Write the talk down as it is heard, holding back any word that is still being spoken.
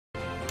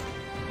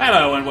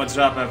Hello and what's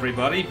up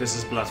everybody, this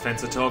is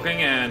Bloodfencer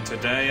talking, and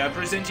today I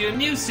present you a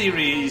new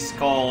series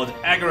called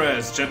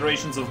Agarest,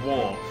 Generations of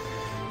War.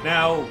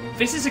 Now,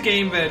 this is a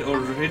game that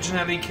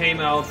originally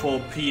came out for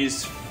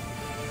PS3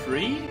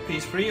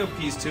 or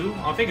PS2?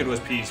 I think it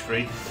was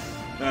PS3.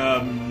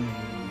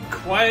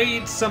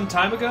 Quite some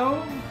time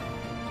ago.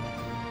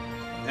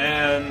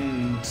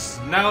 And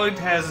now it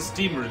has a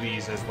Steam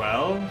release as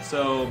well,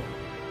 so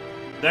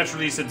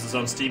naturally since it's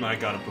on Steam I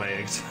gotta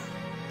play it.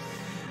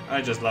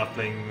 I just love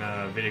playing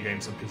video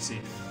games on PC.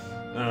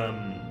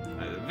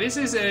 This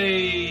is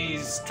a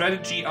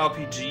strategy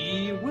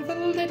RPG with a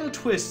little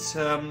twist.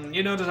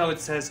 You notice how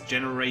it says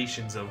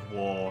Generations of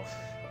War.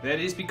 That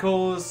is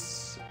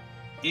because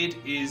it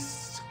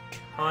is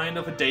kind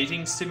of a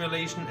dating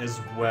simulation as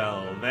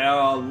well. There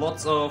are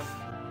lots of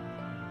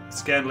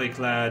scantily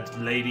clad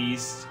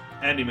ladies,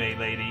 anime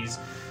ladies,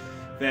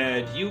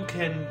 that you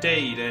can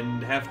date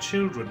and have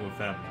children with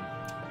them.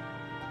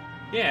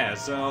 Yeah,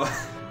 so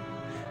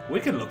we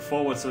can look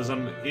forward to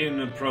some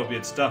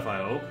inappropriate stuff,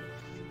 I hope.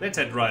 Let's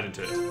head right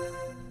into it.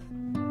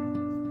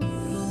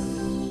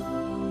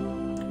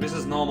 This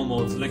is normal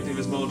mode. Selecting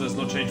this mode does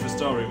not change the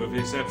story, with the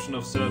exception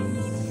of certain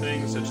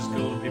things such as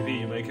gold and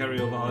PP. You may carry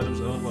over items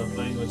owned while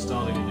playing when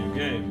starting a new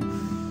game.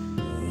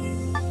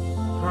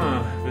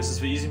 This is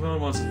the easy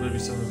mode. Once it will be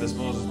something this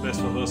mode is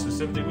best for those who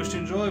simply wish to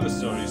enjoy the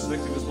story.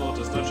 Selecting this mode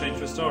does not change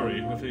the story,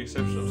 with the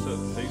exception of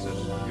certain things that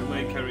you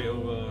may carry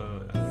over.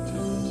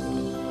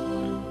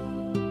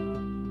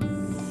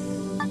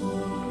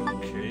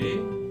 Okay.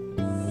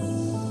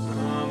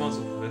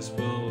 Also this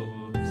will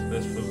is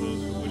best for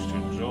those who wish to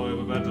enjoy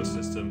the battle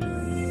system.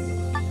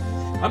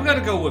 I'm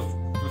gonna go with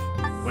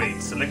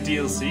wait, select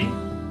DLC?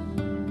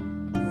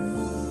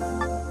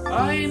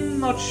 I'm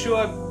not sure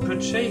I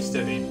purchased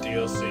any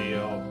DLC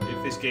or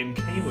if this game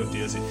came with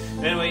DLC.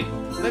 Anyway,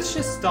 let's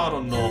just start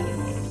on normal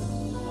mode.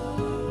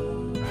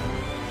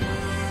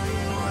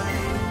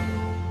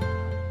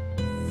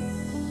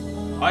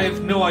 I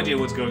have no idea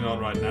what's going on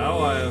right now.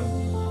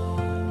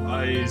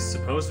 I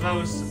suppose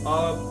those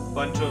are a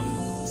bunch of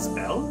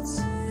spells?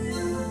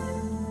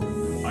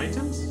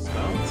 Items?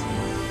 Spells?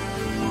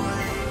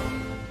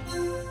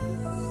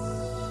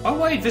 Oh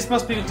wait, this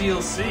must be the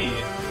DLC.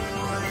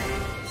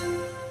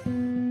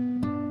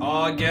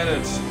 Oh, I get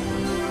it.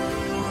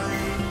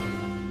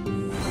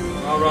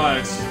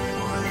 Alright.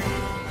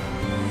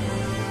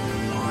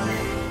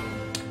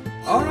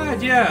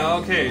 Alright, yeah,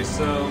 okay,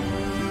 so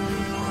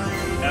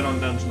add on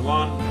Dungeon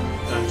 1,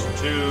 Dungeon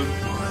 2.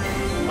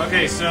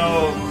 Okay,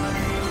 so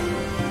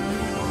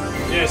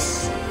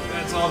yes,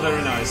 that's all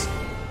very nice.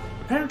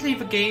 Apparently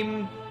the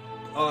game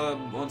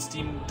on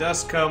Steam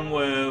does come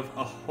with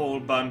a whole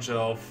bunch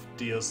of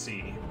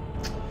DLC.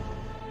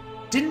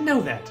 Didn't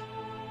know that.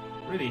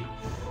 Really.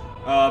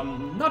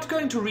 Not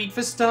going to read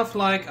this stuff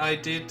like I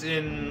did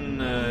in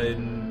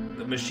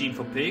The Machine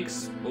for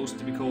Pigs,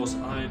 mostly because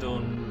I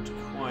don't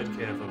quite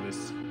care for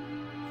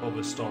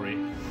this story.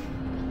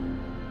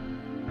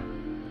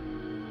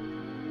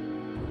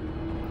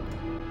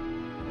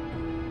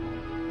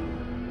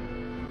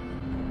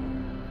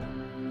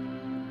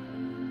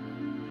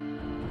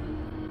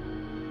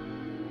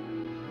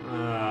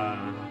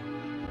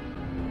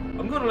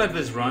 I'm gonna let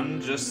this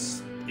run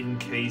just in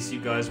case you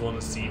guys want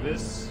to see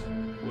this,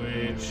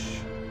 which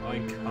I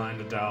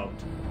kinda doubt.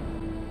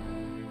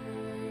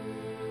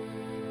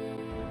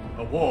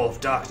 A war of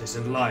darkness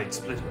and light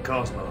split the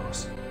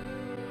cosmos.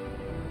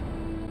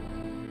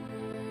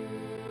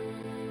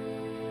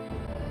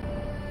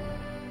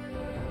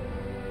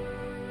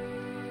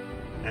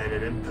 And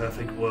an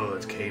imperfect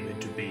world came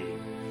into being.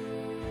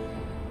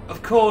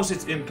 Of course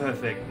it's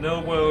imperfect.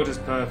 No world is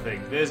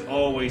perfect. There's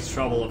always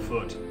trouble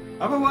afoot.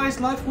 Otherwise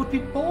life would be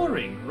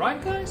boring,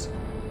 right guys?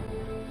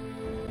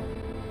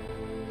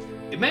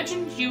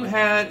 Imagine you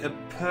had a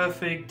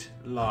perfect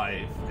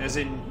life, as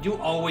in you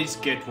always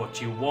get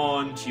what you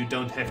want, you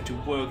don't have to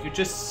work, you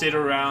just sit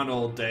around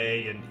all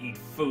day and eat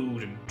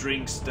food and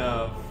drink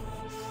stuff,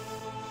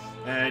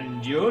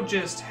 and you're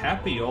just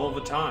happy all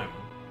the time.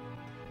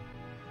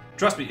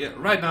 Trust me,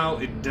 right now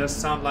it does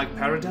sound like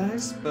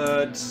paradise,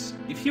 but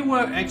if you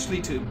were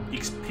actually to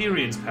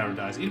experience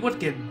paradise, it would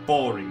get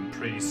boring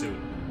pretty soon.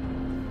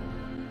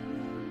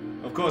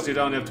 Of course you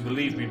don't have to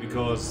believe me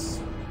because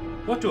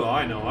what do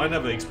I know? I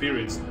never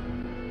experienced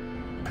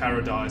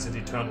paradise and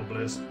eternal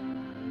bliss.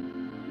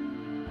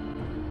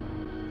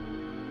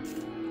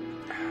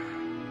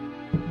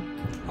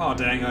 Oh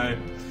dang,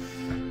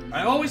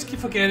 I always keep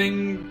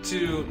forgetting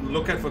to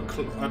look at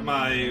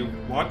my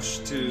watch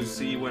to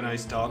see when I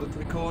started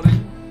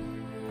recording.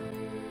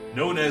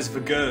 Known as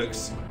the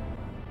Gurks.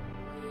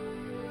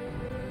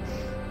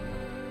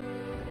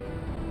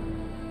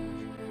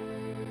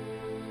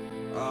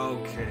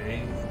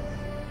 Okay.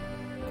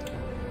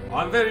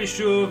 I'm very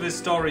sure this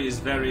story is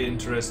very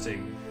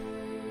interesting.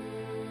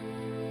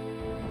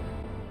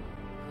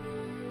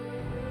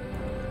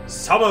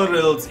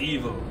 Summeril's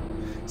evil.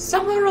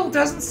 Summeril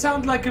doesn't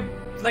sound like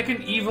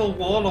an evil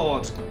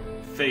warlord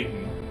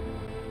thing.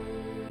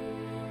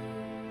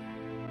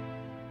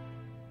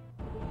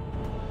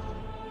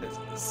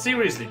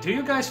 Seriously, do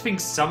you guys think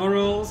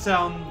Summerall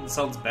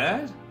sounds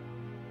bad?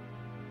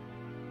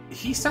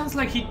 He sounds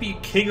like he'd be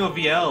king of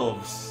the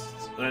elves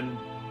and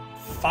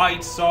fight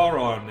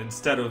Sauron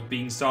instead of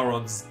being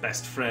Sauron's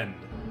best friend.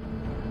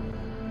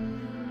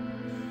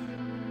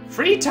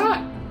 3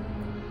 times?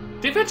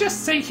 Did I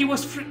just say he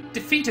was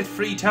defeated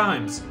 3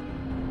 times?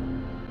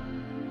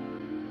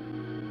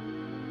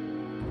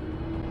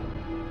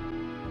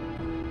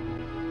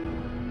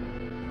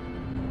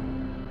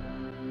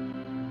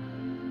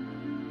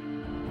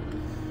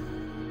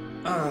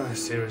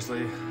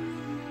 Seriously.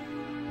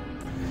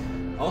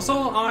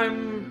 Also,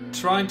 I'm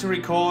trying to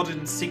record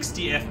in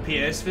 60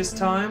 FPS this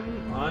time.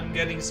 I'm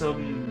getting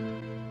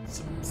some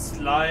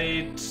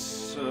slight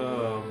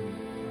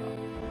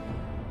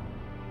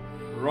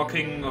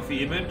rocking of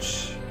the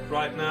image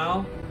right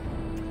now.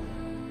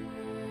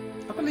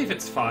 I believe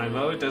it's fine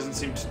though. It doesn't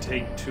seem to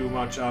take too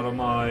much out of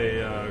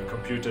my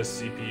computer's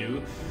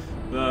CPU,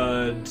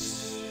 but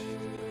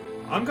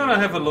I'm gonna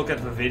have a look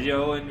at the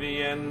video in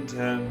the end,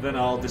 and then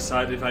I'll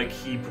decide if I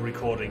keep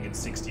recording in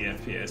 60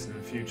 FPS in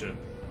the future.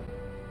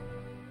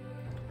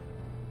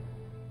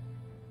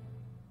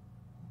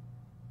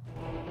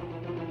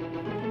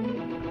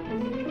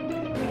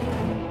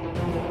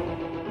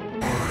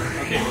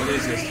 Okay, what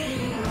is this?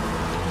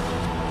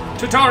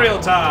 Tutorial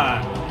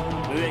time!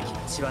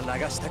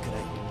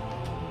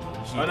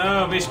 Oh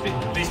no, they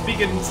speak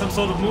in some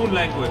sort of moon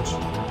language.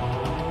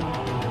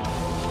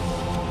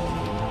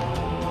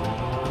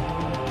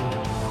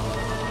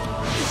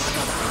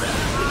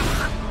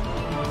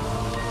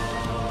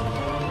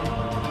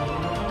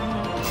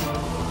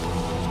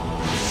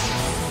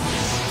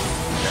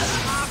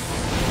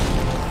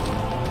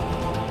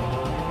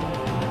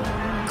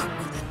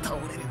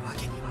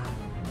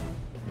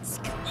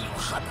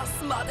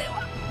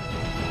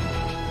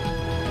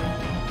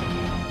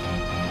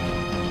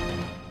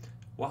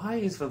 Why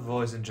is the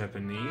voice in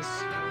Japanese?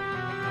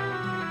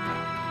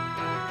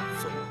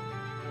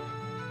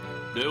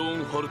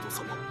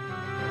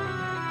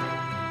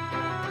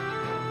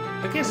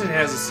 I guess it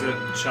has a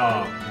certain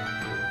charm.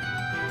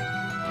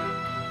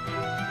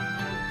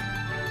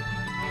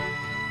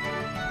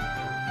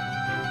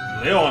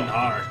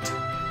 Leonhardt.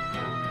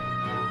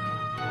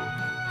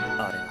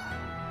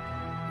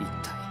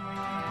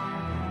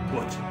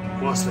 What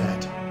was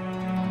that?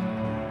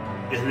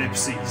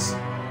 Ellipses.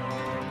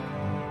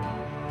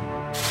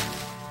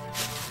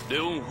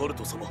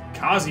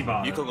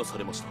 Kaziba. いかがさ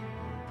れました。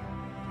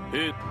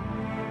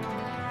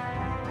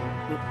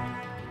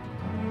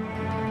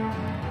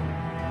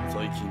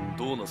最近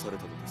どうなされ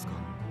たのですか。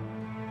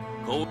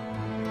顔。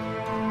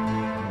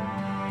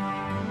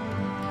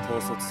統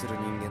率する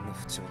人間の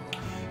不調は。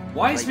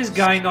Why is this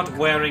guy not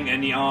wearing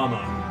any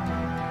armor?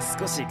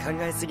 少し考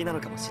えすぎな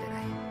のかもしれな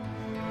い。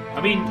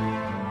I mean,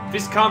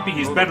 this can't be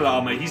his battle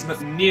armor. He's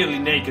not nearly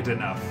naked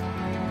enough.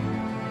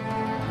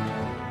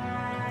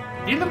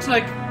 He looks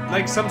like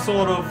some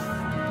sort of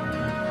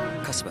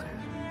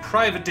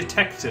private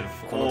detective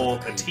or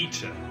a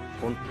teacher.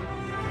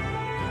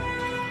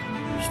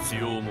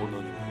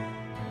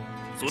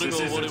 This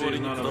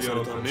isn't none of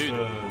your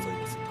concern.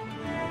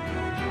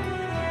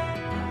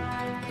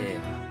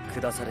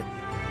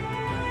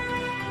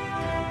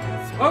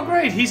 Oh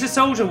great, he's a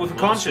soldier with a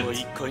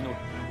conscience.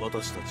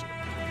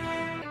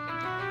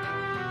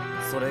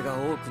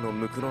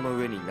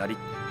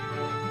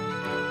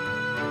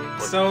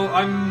 So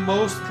I'm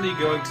mostly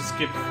going to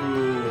skip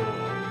through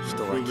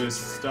this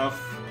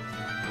stuff.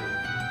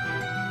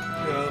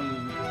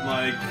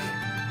 Like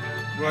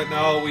right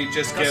now we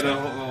just get a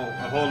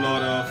whole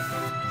lot of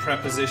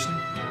preposition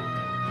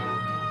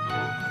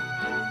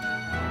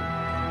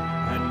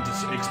and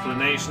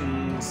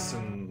explanations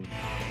and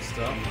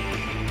stuff.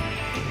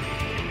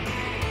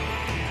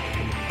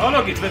 Oh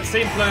look, it's that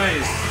same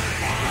place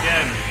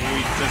again where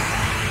we just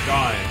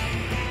died.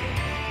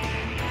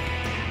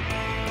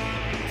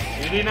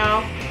 Really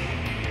now?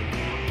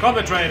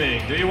 Combat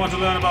training. Do you want to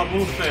learn about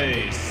move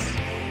phase?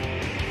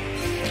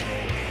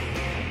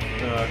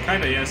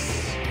 Kinda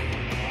yes.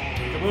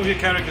 You can move your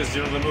characters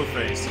during the move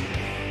phase.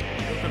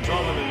 You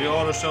control them in the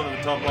order shown at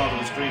the top part of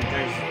the screen.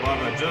 While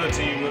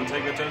agility will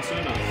take their turn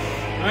sooner.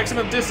 The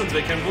maximum distance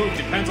they can move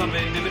depends on the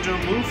individual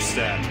move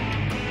stat.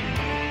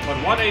 But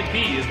 1 AP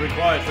is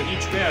required for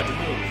each bear to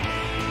move.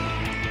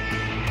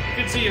 You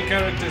can see your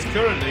character's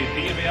current AP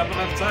in the upper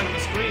left side of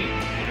the screen.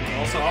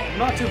 Also opt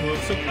not to move,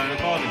 so plan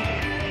accordingly.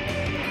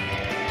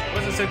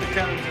 Once you set the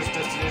character's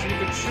destination, you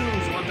can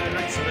choose what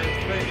direction they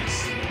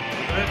face.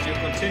 After that,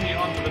 you'll continue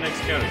on to the next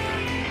character.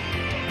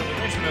 The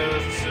navigation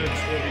search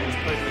will be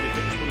displayed when you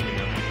finish moving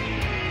them.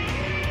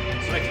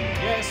 Selecting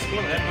yes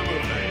will end the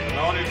move phase, and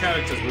all your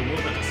characters will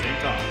move at the same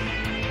time.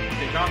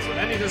 You can cancel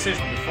any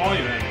decision before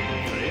you end the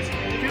move phase,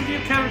 and you can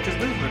view your character's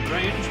movement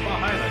range by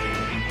highlighting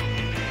them.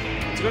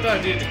 It's a good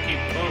idea to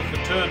keep both the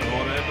turn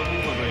order and the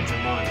movement range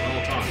in mind at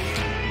all times.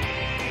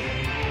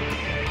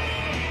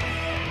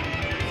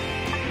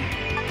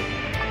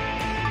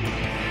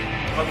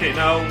 Okay,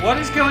 now what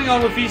is going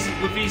on with these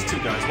two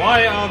guys?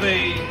 Why are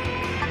they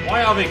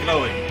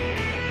glowing?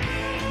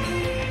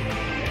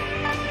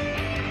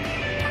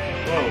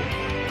 Whoa.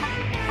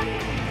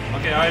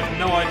 Okay, I have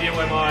no idea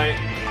where my...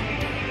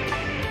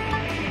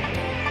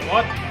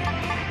 What?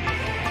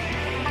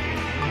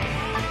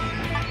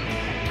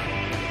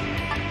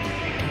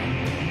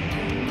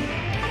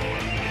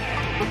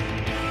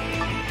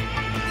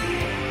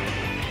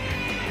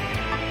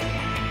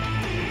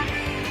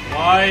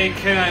 Why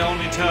can I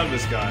only turn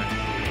this guy?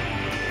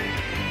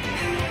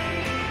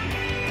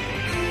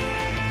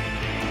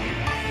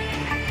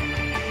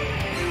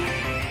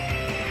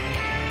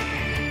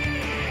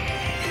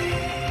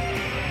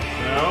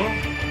 No?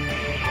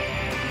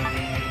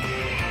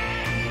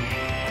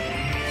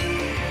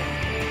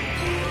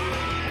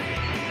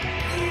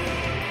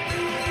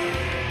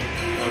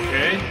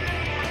 Okay.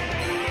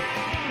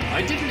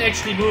 I didn't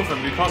actually move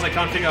him because I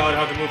can't figure out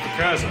how to move the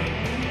cursor.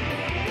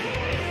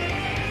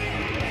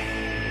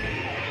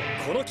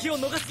 Do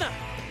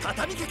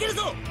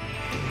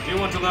you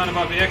want to learn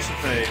about the action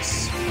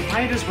phase?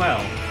 Might as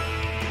well.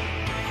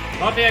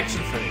 Not the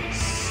action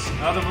phase.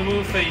 Now the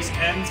remove phase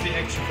ends, the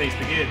action phase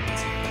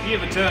begins. Here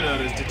the turn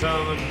order is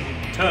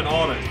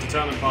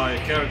determined by a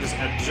character's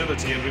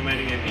agility and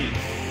remaining AP.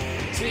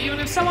 So even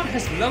if someone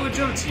has low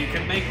agility, you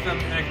can make them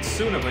act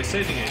sooner by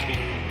saving AP.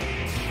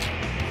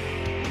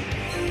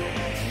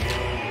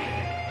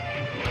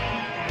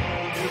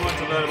 Do you want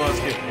to learn about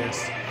skill?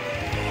 Yes.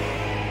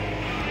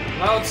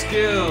 About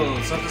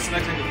skills. After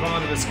selecting a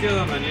command in the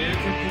skill menu, you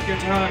can pick your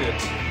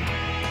target.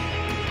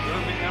 The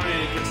only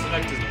area you can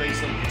select is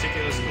based on a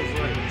particular skill's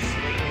range.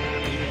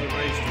 Use a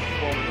range to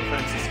perform an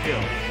offensive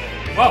skill.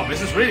 Wow,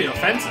 this is really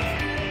offensive.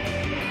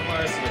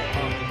 Otherwise, the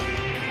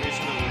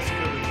combination of the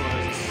skill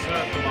requires a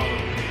certain amount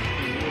of AP.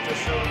 You were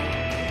just showing.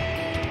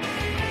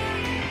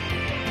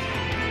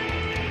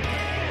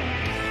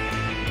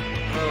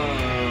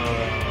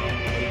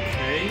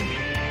 Okay.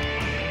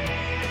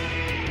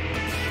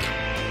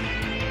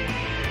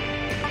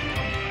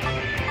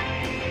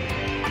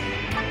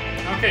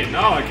 Okay,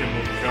 now I can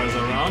move the cursor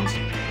around.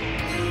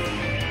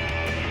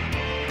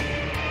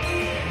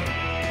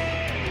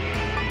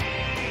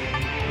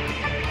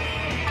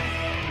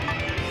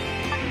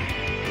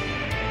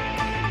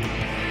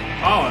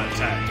 Power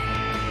attack.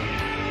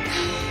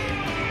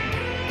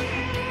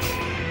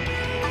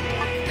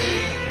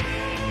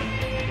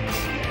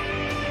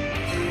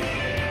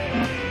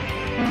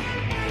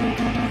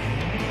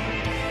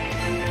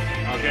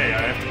 Okay, I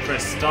have to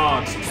press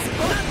start.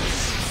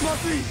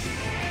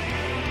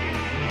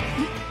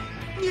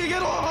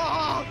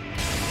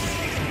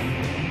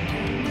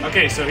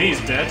 Okay, so he's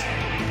dead.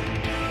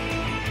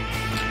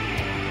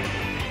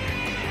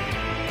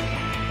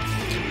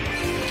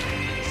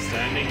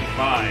 Standing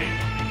by.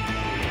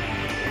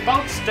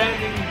 About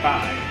standing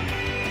by.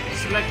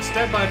 Select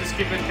stand by to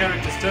skip a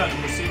character's turn and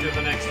proceed to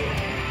the next one.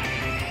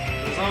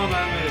 As all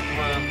that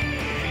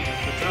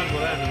the turn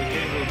will end and the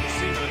game will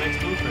proceed to the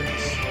next move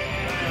phase.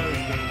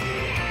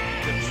 You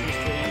can choose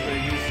to either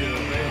use your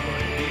available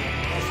AP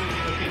or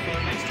simply repeat for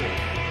the next turn.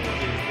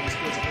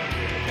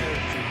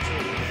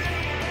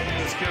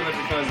 The skill that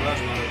requires a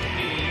large amount of AP,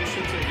 you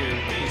should take it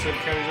AP so it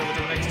carries over to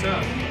the next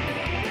turn.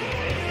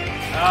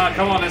 Ah,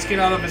 come on, let's get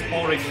out of this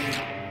boring.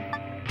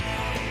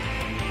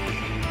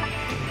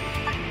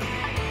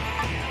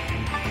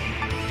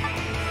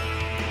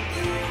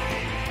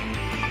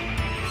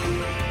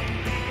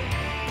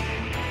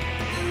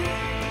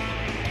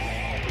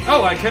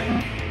 Oh, I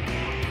can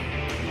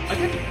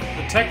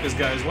attack this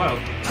guy as well.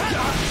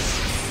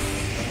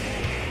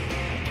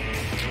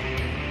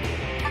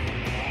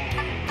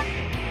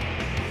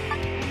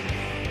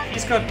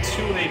 He's got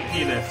 2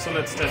 AP left, so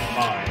let's stand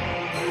by.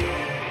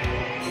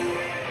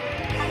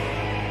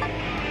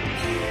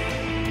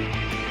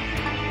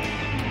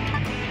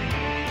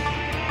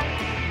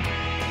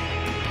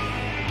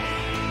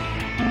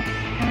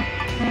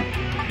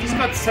 He's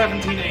got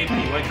 17 AP.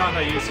 Why can't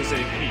I use his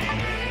AP?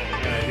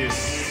 His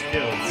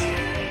skills.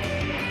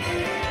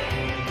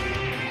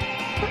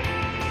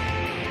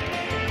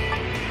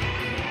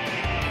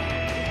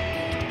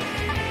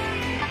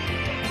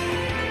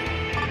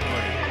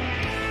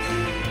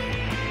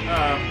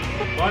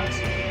 What?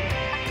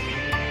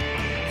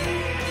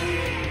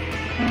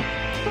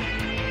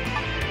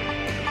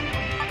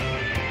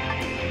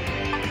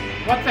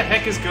 What the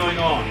heck is going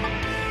on?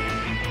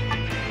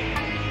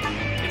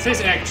 It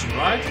says action,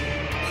 right?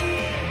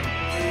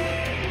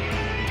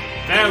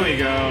 There we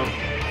go.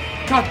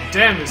 God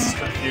damn, this is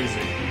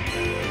confusing.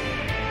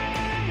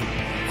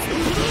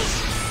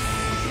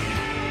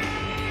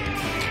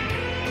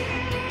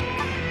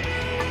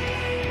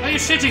 Are you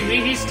shitting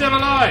me? He's still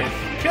alive!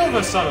 Kill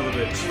the son of a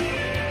bitch!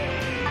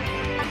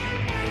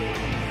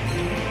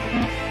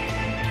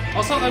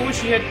 Also, I wish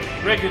he had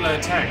regular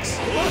attacks.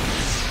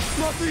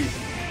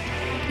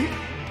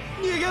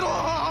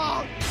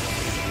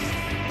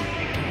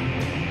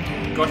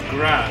 Got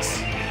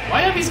grass.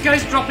 Why are these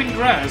guys dropping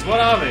grass? What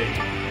are they?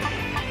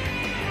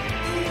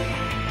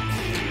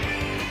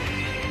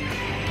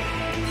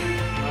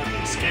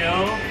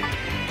 Skill.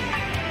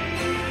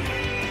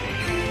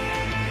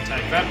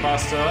 Attack that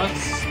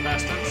bastards.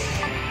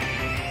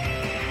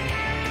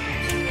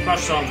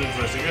 Crush sounds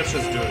interesting. Let's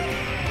just do it.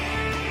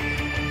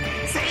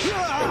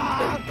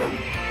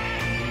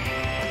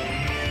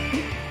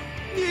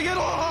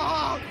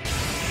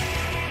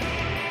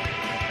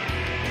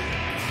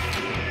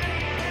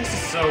 This is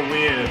so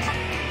weird.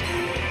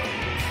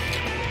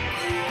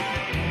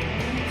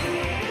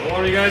 Don't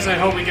worry guys, I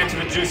hope we get to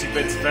the juicy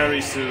bits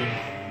very soon.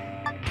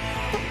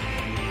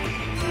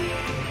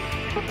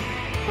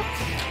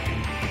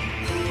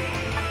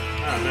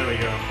 Ah, there we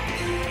go.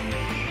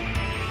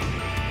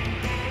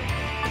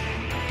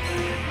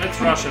 Let's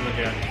rush him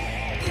again.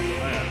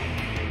 Oh, yeah.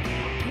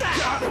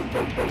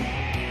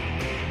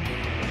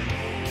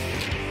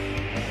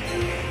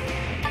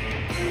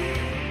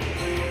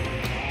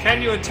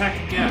 Can you attack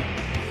again?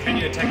 Can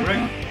you attack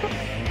regularly?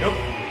 Nope.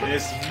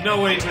 There's no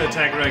way to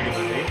attack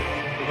regularly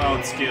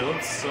without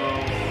skills, so...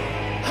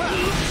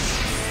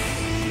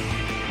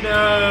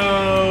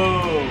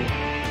 No!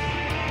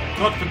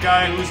 Not the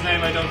guy whose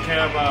name I don't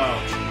care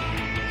about.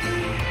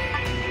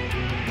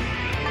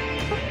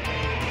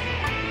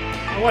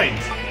 Oh,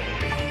 wait.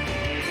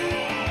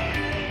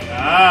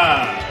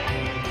 Ah!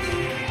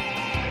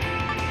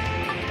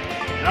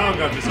 Now I've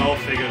got this all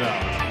figured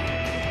out.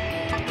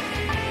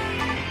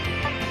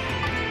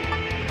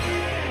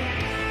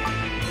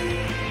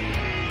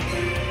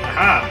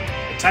 Aha!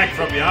 Attack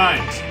from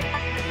behind!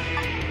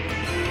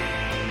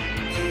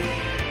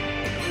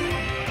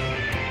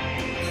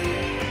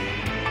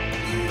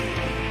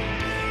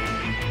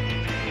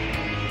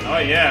 Oh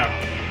yeah!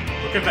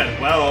 Look at that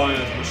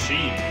well-oiled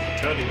machine,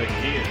 turning the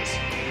gears.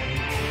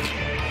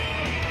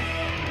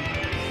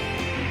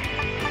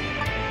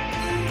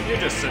 You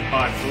just sit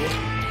by, fool.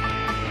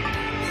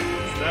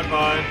 Stand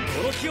by.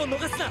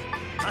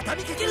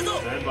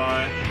 Stand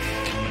by.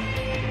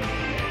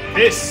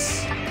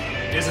 This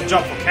is a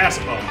job for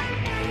Casper.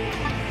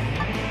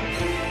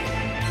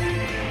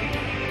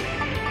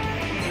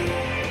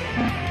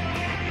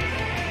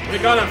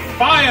 We're gonna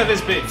fire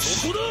this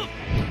bitch!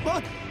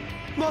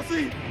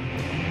 Masi!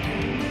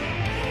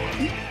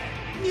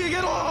 逃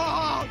げろ!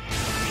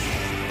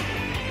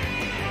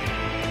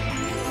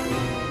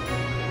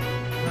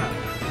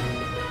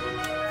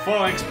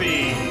 4 XP!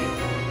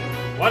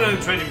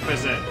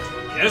 120%!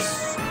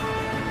 Yes!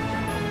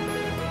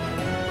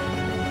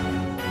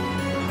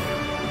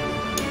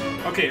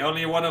 Okay,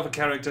 only one of the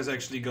characters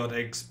actually got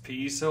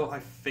XP, so I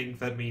think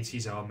that means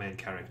he's our main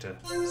character.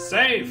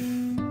 Save!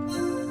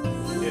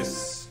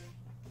 Yes.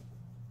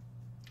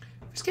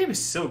 This game is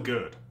so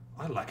good.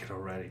 I like it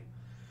already.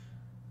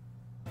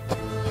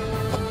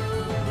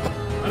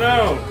 Oh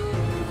no!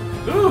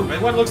 Ooh,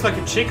 that one looks like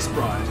a chick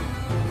sprite.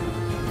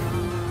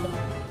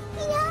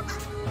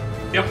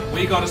 Yep,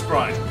 we got a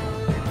sprite.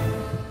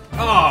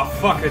 Ah, oh,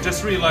 fuck, I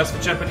just realized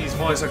the Japanese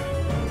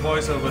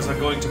voiceovers are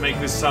going to make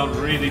this sound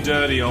really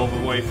dirty all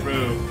the way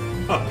through.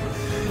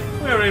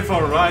 We're in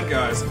for a ride,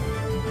 guys.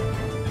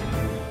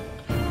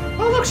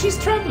 Oh look, she's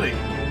trembling.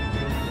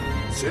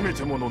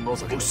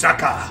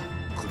 Moussaka!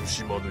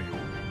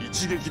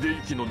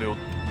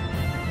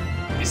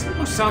 Isn't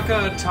moussaka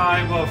a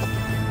type of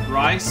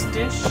rice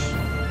dish?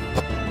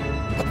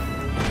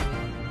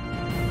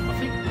 I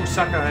think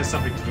moussaka has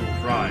something to do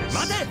with rice.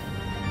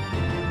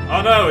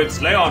 Oh no, it's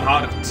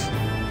Leonhardt.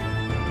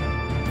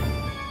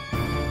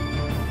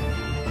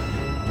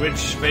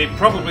 Which they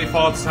probably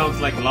thought sounds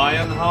like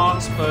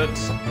Lionheart, but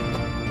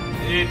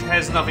it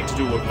has nothing to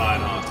do with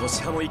Lionheart.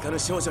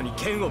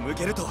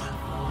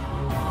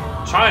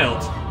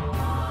 Child.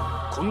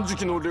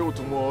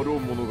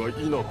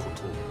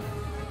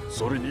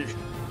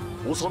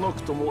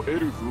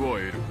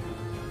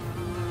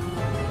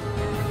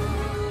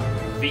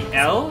 The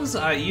elves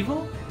are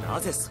evil?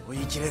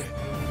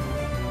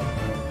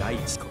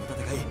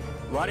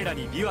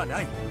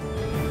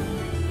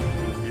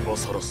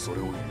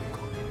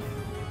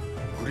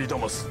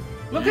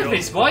 Look at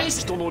this, why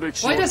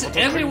does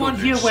everyone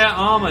here wear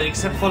armor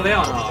except for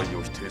Leonhardt?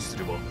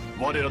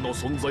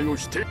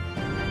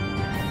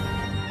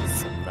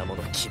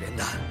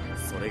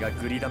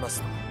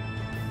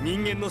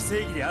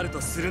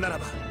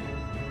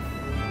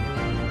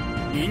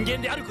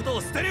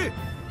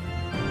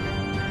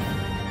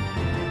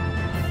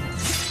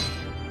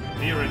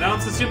 He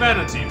renounces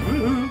humanity.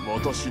 Woohoo!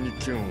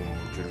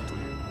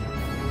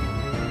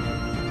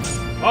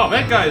 Oh,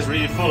 that guy is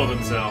really full of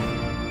himself.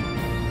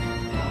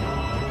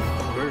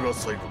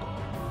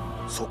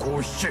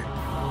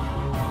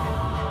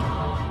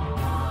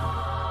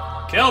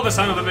 Kill the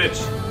son of a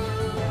bitch.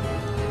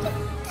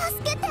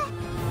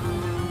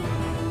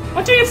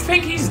 What do you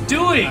think he's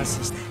doing?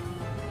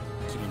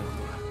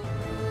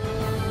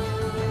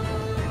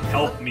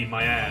 Help me,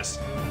 my ass.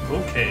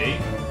 Okay.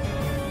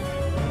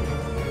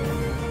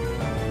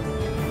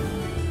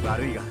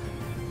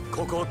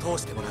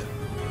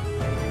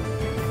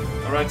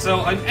 Alright,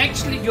 so I'm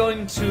actually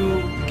going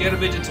to get a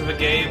bit into the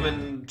game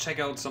and check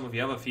out some of the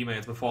other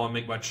females before I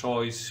make my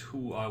choice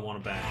who I want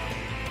to ban.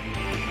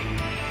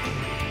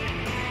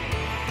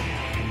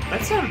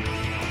 That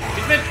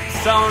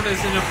sound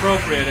as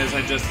inappropriate as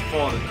I just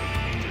thought it.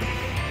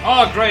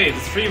 Oh great,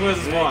 it's 3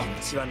 versus 1.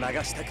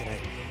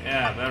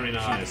 Yeah, very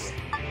nice.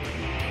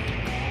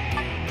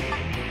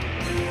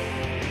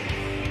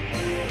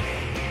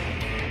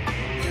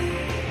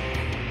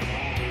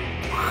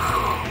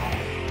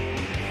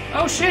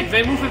 shit,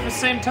 they move at the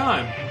same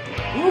time.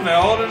 Ooh, they're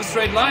all in a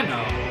straight line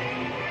now.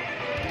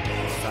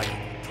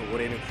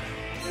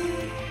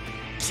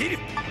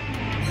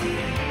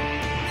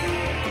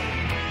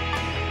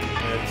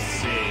 Let's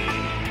see.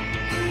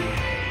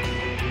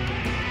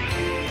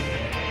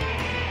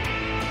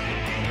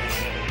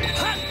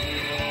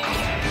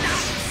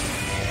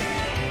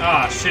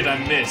 Ah, shit, I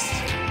missed.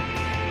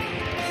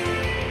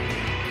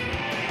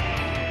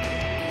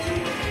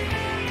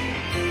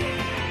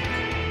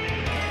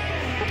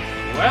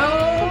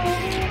 Well,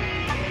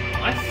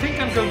 I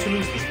think I'm going to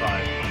lose this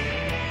fight.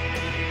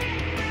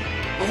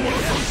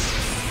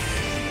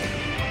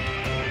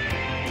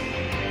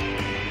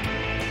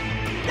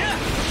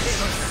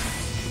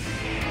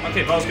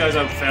 Okay, those guys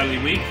are fairly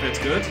weak, that's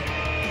good.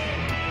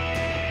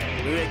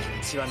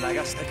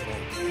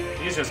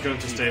 He's just going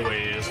to stay where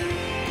he is.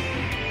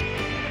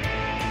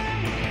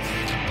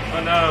 Oh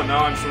no,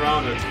 now I'm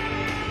surrounded.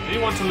 Do you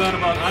want to learn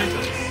about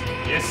items?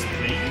 Yes,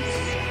 please.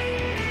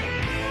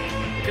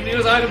 You can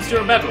use items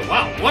during battle.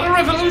 Wow, what a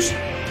revolution!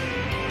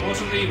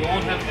 Fortunately, we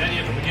won't have any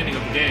at the beginning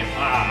of the game.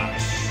 Ah,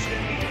 shit.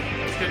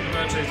 Let's get the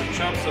merchants and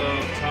shops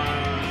of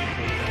time.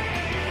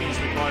 He's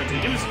required to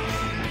use.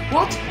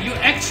 What? You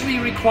actually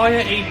require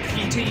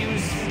AP to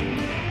use?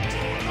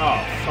 Oh,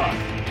 fuck.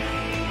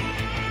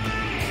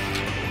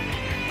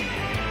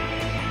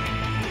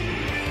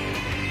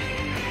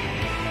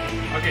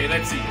 Okay,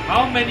 let's see.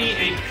 How many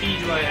AP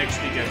do I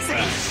actually get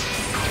back?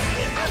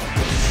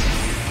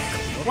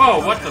 Whoa,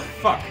 what the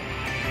fuck?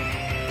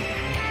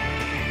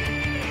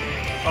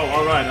 Oh,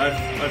 alright, I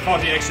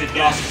thought he actually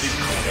blasted me.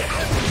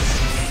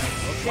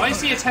 Why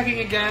is he attacking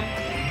again?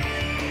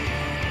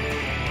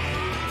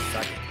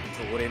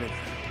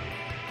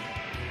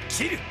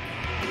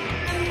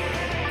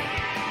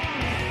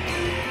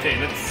 Okay,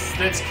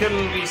 let's kill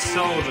these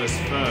soldiers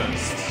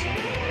first.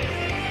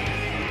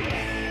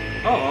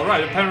 Oh,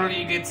 alright, apparently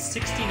you get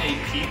 16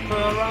 AP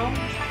per round.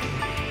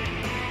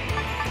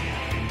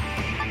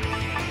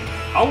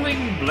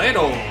 Howling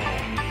Blado!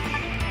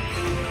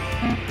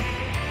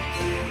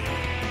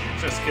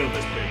 Just kill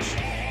this bitch.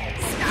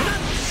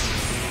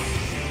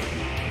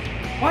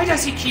 Why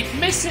does he keep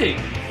missing?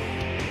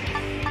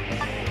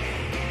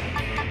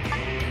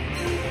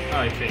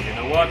 Okay, you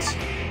know what?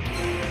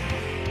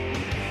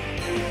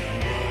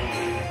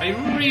 I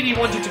really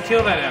want you to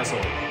kill that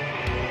asshole.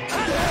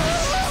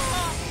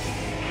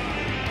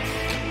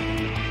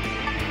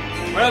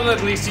 Well,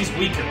 at least he's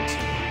weakened.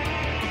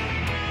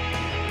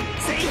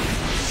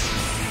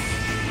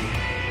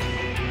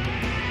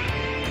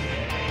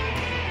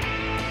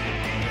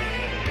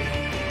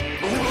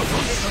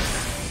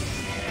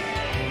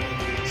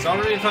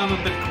 Sorry if I'm a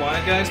bit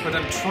quiet, guys, but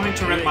I'm trying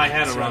to wrap my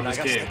head around this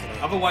game.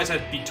 Otherwise,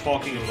 I'd be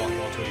talking a lot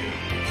more to you.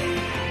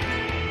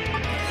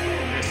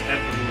 There's Ed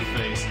the blue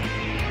face.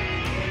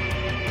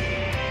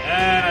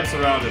 And I'm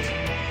surrounded.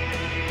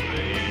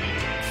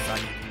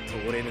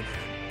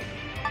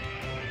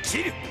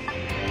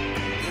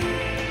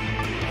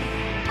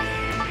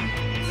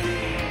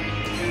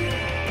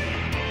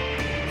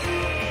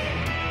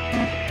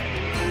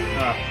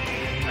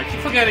 I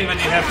keep forgetting when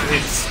you have to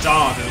hit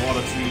start in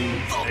order to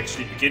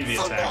actually begin the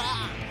attack.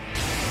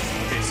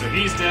 Okay, so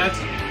he's dead.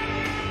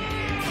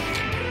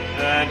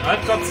 And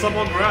I've got some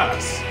on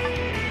grass.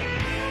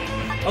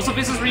 Also,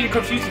 this is really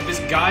confusing. This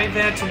guy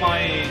there to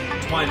my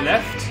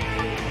left,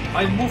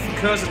 I move the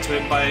cursor to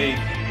him by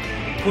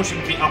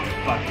pushing the up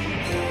button.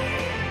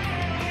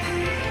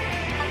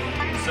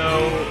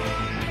 So,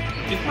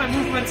 if my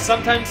movements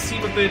sometimes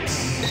seem a bit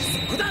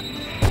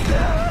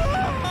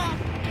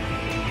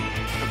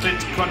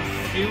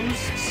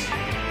confused,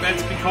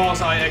 that's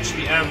because I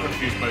actually am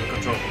confused by the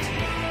controls.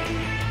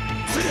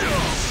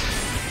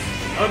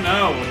 Oh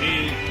no,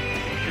 he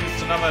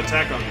used another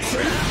attack on me.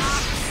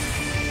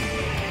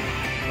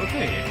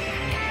 Okay, I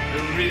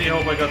really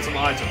hope I got some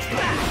items for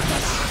him.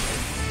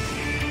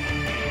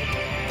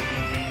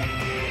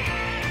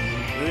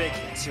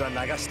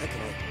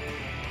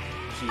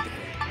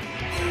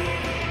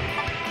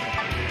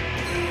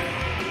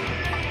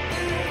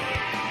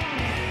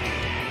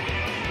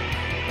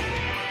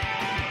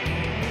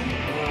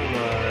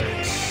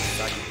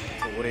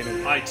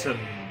 Items.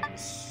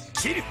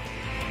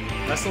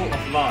 Vessel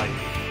of Life.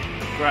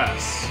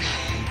 Grass.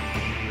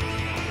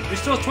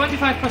 Restores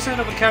 25%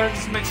 of a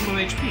character's maximum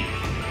HP.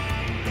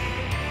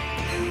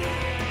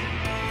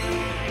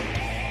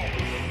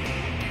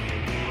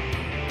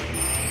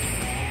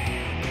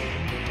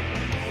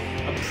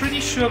 I'm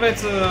pretty sure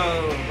that's a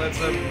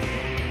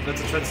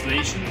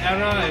translation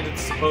error and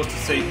it's supposed to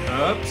say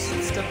herbs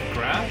instead of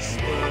grass,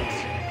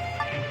 but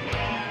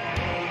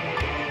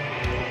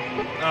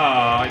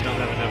I don't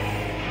have enough.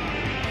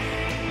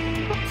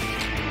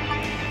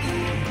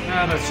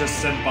 Let's just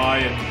stand by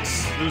and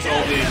lose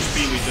all the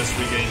HP we just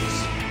regained.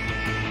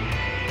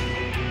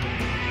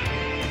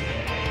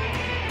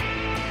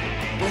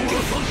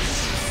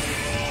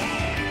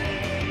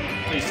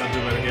 Please don't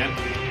do that again.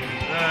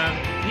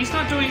 He's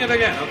not doing it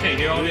again. Okay,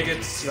 he only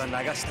gets to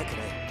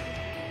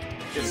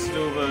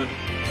do the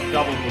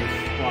double move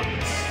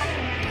once.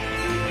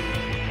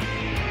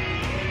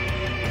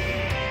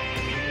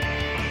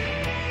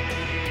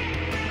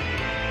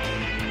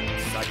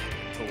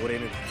 折れ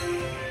ぬなら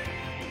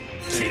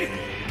Okay.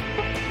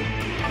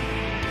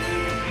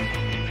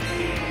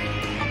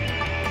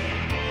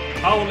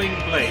 Howling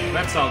Blade.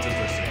 That sounds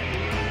interesting.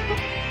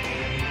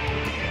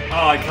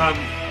 Oh, I can't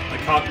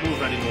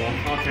move anymore.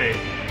 Okay.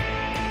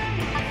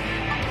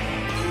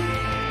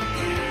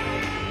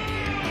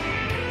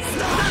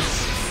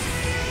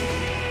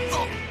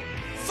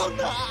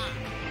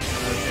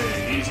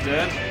 Okay, he's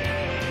dead.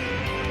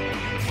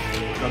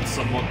 Got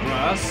some more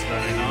grass.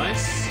 Very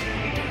nice.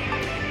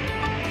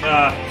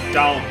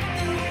 Down.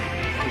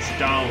 Push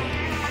down.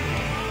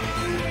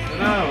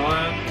 No,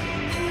 I'm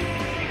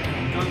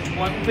going to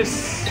want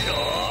this.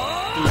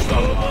 Do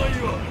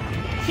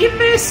stuff. He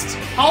missed!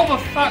 How the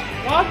fuck?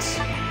 What?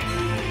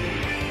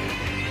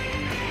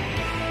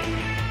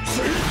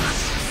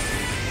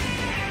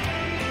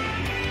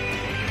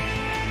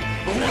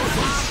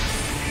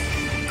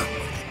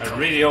 I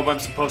really hope I'm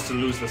supposed to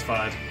lose this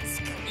fight.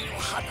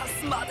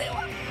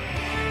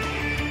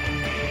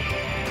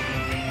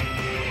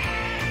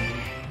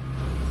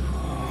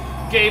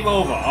 Game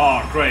over.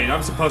 Oh, great.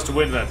 I'm supposed to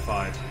win that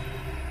fight.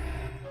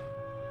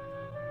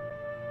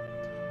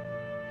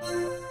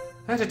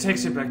 And it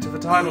takes you back to the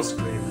title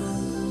screen.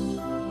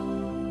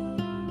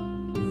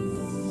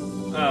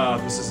 Oh,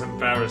 this is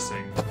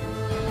embarrassing.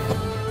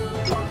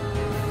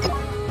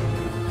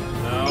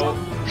 No.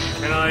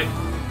 Can I?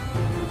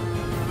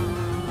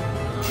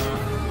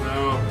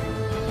 No.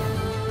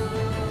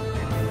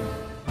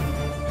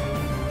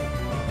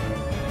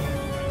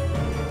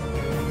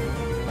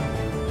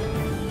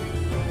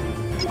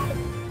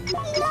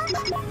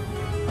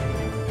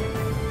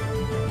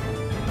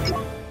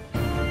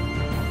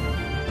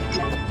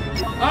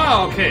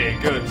 Oh, okay,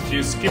 good.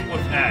 You skip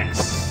with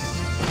X.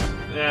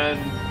 And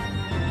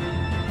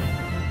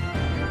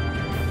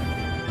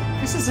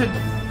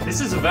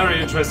this is a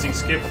very interesting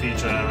skip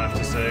feature, I have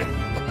to say.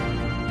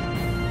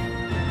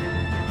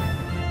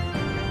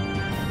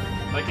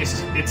 Like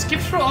it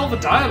skips through all the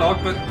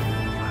dialogue, but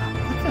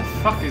what the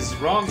fuck is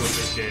wrong with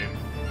this game?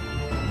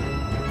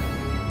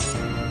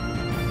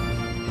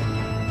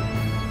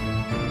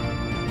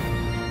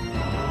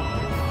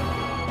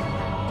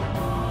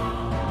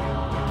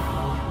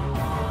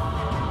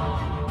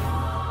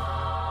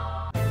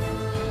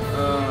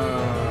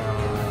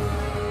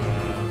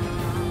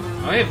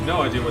 I have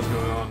no idea what's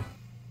going on.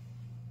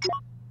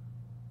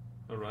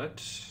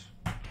 Alright.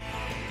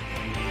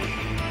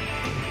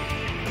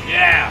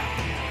 Yeah!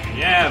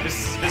 Yeah,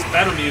 this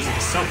battle music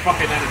is so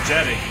fucking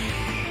energetic.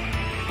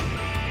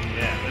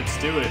 Yeah, let's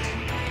do it.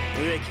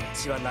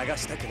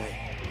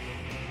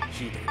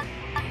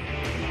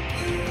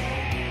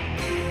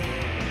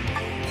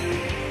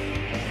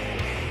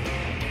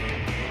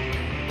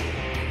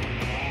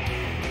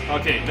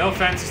 Okay, no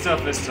fancy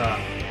stuff this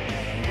time.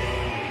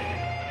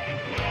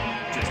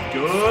 Just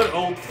good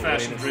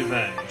old-fashioned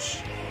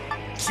revenge.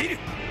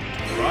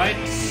 Right.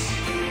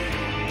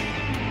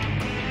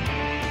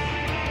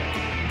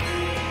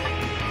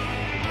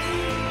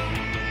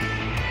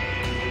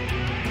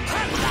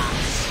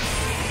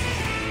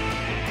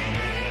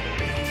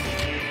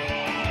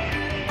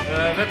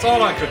 That's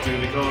all I could do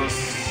because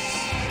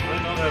I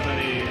don't have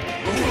any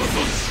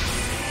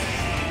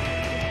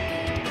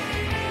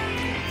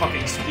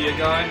fucking spear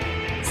guy.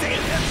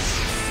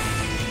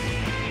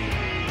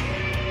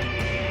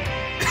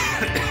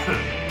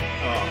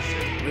 Oh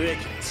shit.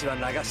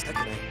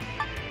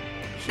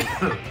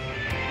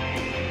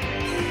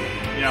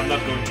 Yeah, I'm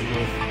not going to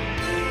move.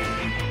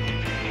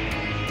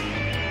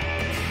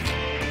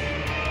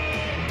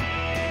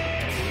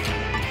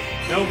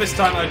 No, this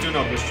time I do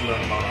not wish to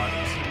learn about items.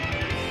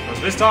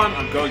 Because this time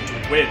I'm going to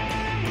win.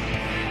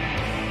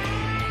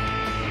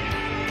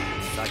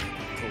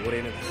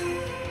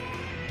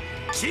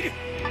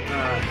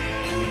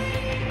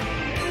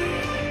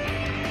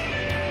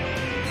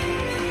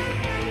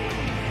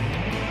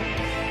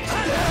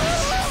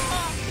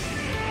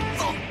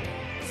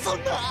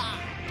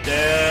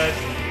 Dead.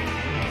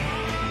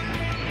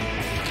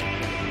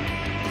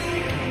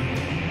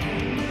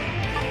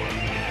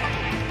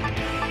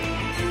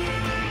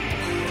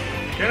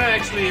 Can I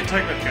actually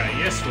attack that guy?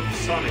 Yes, with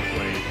Sonic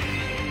Blade.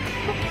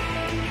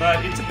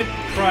 But it's a bit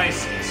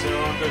pricey, so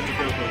I'm going to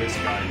go for this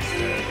guy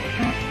instead.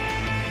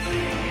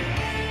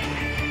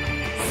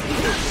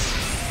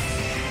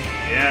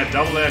 Yeah,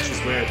 double edge is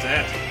where it's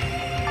at.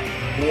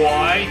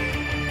 Why?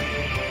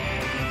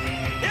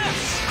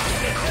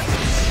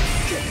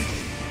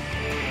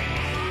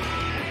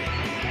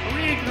 I'm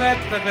really glad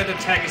that that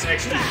attack is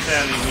actually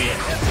fairly weak.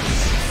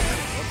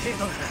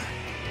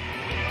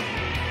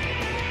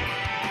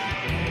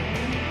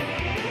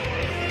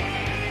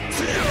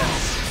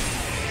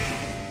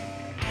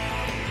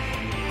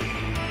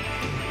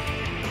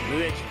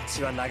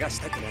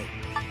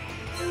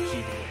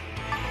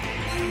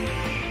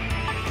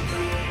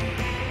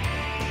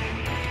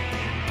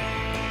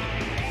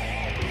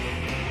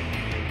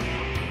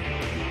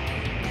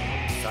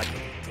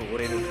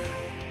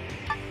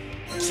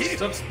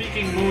 Stop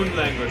speaking moon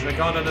language, I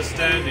can't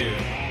understand you.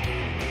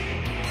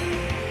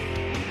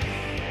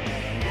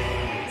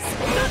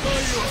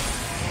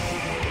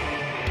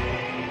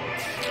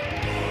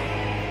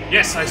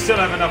 Yes, I still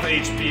have enough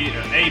HP,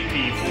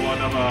 AP for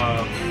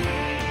another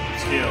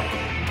skill.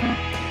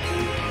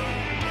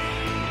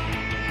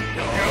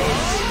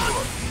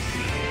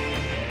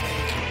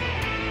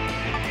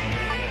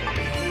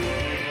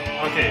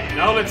 Okay,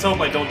 now let's hope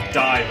I don't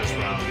die this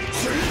round.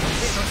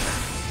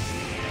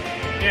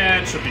 Yeah,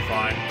 it should be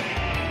fine.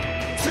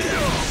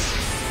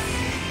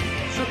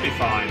 Should be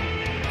fine.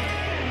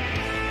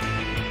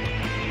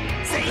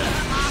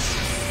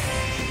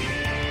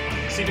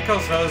 See,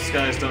 because those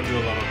guys don't do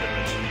a lot of damage.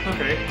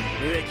 Okay.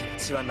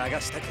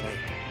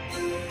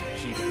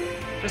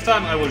 This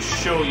time I will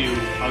show you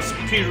how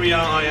superior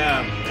I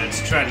am at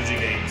strategy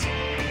games.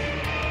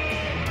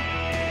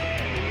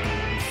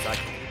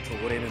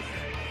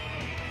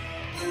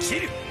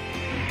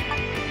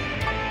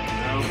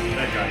 No,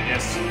 that guy,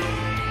 yes.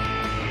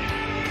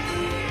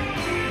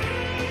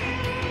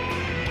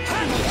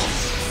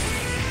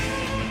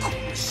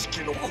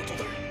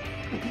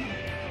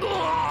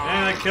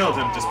 And I killed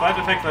him, despite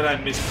the fact that I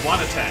missed one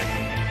attack.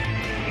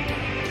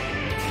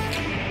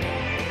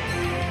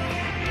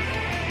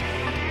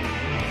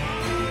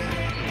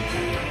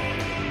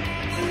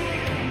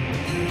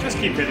 Just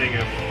keep hitting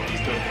him.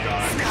 He's going to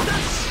die.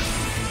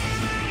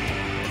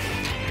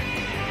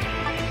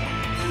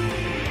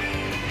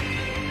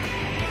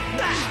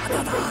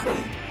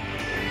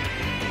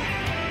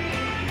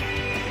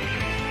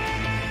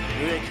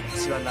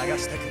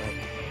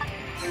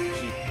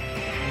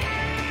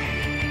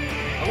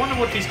 I wonder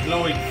what these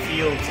glowing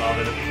fields are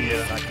that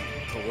appear.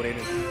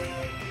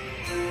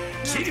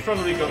 It's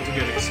probably going to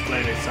get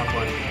explained at some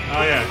point.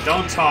 Oh yeah,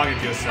 don't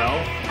target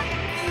yourself.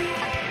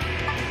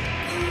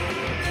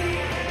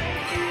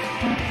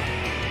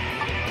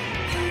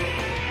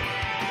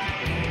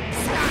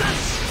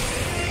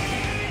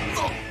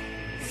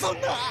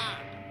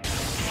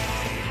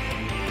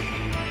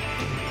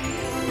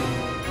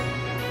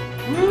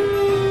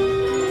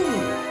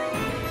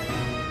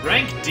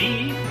 Rank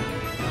D?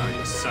 Oh,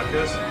 you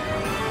suckers.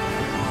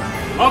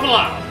 Level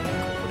up!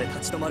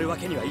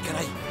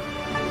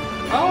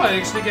 Oh, I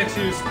actually get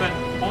to spend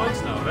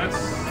points now,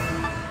 that's...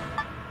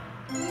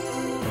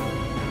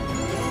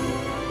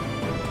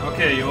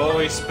 Okay, you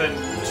always spend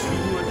 2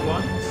 at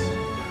once?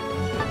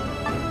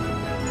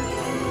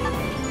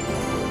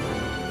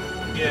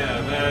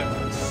 Yeah,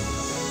 that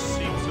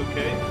seems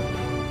okay.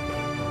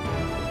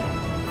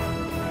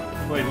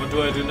 Wait, what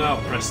do I do now?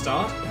 Press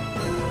start?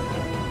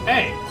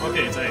 A!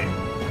 Okay, it's A.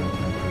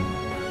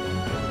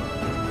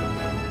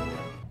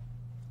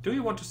 Do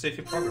you want to save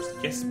your progress?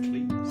 Yes,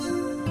 please.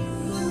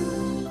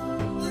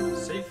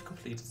 Save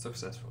completed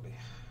successfully.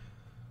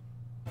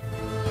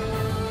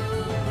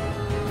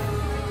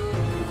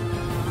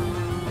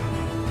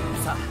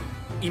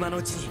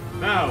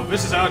 Now,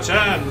 this is our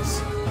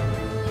chance!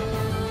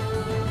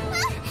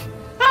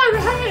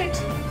 Alright!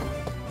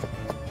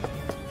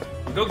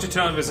 I'm going to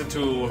turn this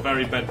into a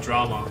very bad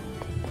drama.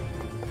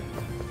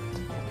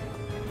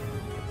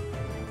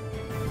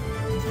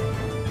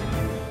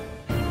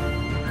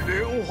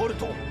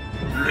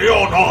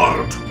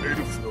 Leonard!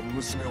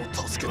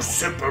 You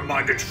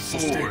simple-minded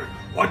fool!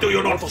 Why do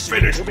you not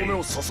finish me?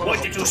 Why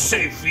did you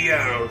save the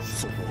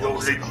elves? You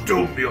only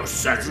doom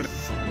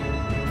yourself!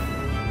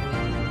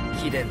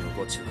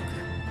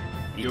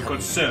 Your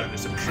concern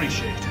is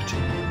appreciated.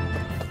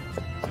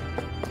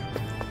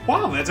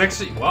 Wow, that's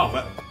actually...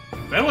 Wow,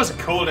 that was a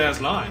cold-ass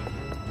line.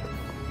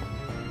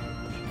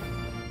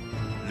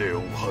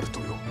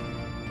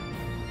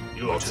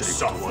 You are to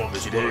suffer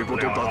this world,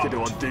 Leonard.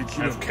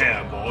 Have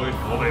care, boy,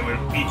 or they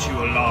will eat you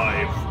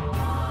alive.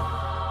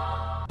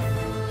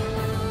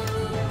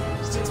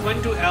 Since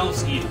when do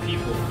elves eat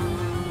people?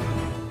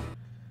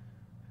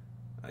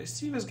 I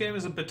see this game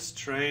is a bit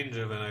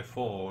stranger than I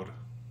thought.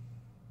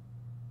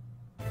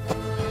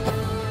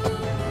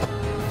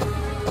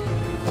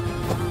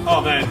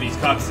 Oh man, these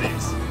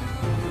cutscenes.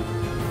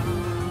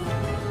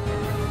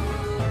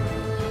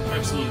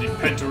 Absolutely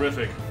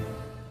penterific.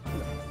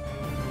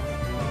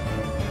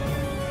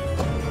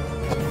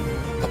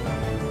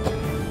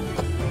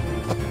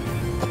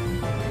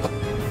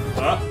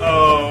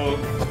 Uh-oh.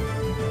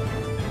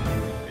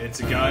 It's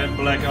a guy in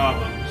black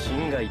armor.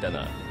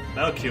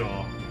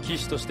 Melchior.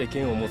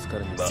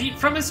 See,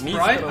 from his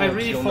sprite, I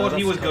really thought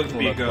he was going to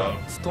be a girl.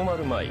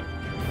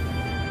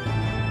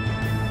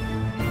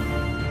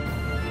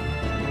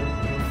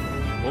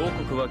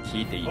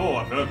 Oh,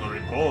 I've heard the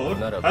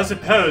report. I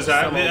suppose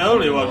I'm the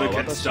only one who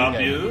can stop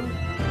you.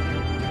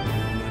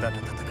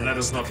 Let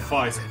us not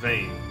fight in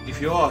vain. If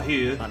you are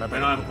here,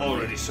 then I'm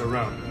already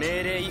surrounded.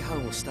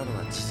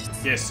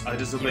 Yes, I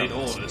disobeyed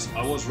orders.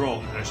 I was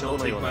wrong, and I shall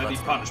take my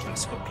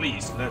punishments, but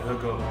please, let her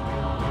go.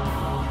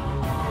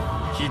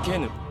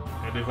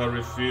 And if I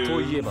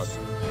refuse,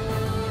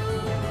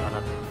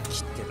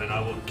 then I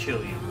will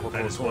kill you.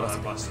 That is what I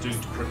must do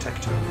to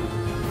protect her.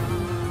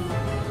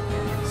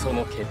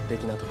 Stubborn,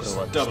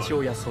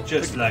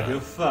 just like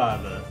your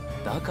father.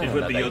 It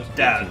will be your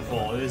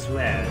downfall as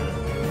well.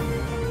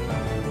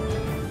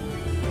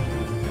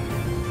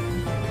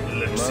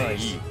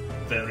 Ellipses.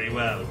 Very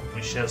well.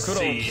 We shall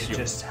see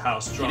just how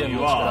strong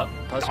you are.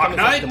 Dark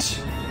Knight!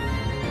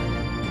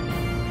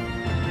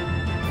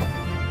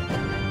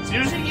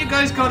 Seriously, you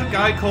guys got a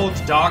guy called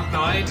Dark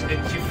Knight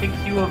and you think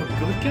you are the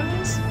good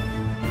guys?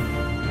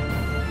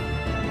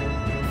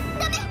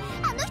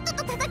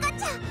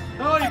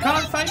 Oh, you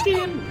can't fight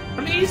him!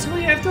 Please,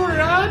 we have to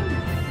run!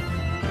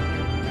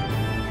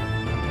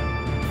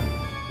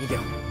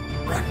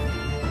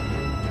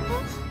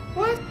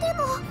 What?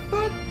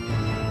 But...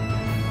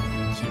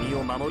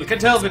 You can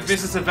tell that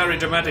this is a very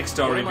dramatic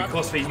story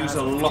because they use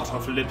a lot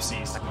of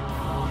ellipses.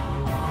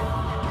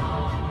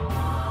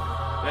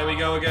 There we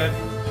go again.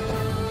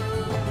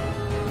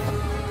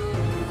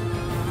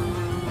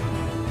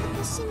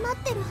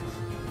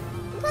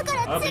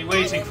 I'll be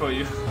waiting for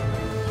you.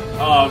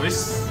 Oh,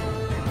 this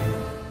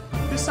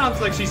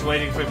sounds like she's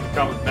waiting for him to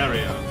come and marry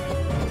her.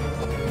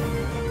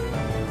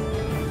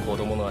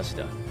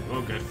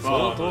 Okay,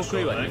 father,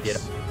 so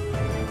thanks.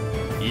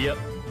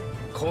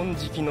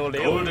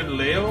 Golden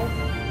Leo?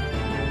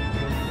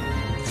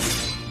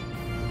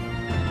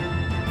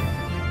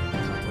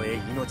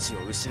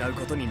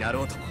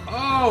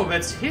 Oh,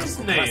 that's his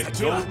name,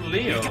 Golden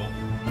Leo.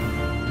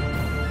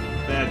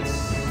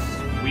 That's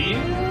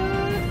weird.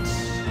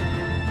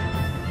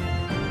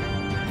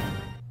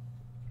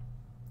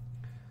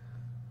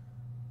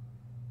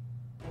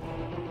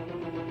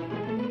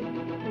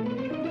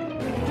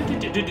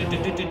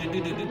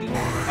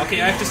 Okay,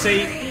 I have to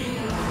say,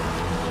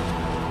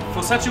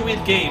 for such a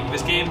weird game,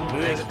 this game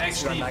has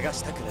actually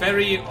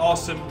very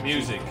awesome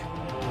music.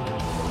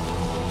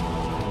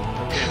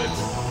 Okay,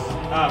 let's...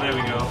 Ah, there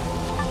we go.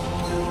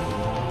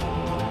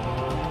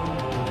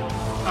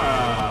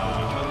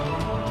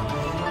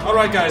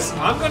 Alright guys,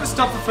 I'm gonna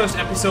stop the first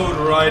episode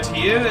right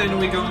here, and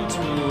we're going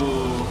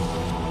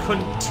to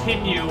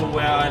continue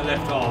where I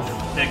left off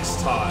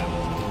next time.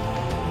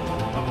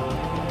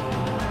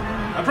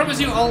 I promise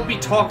you I'll be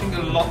talking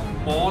a lot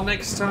more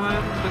next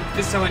time, but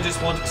this time I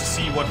just wanted to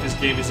see what this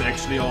game is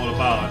actually all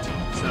about.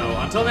 So,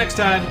 until next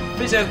time,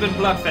 this has been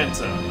Blood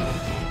Fencer,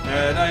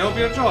 and I hope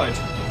you enjoyed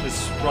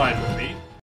this ride with me.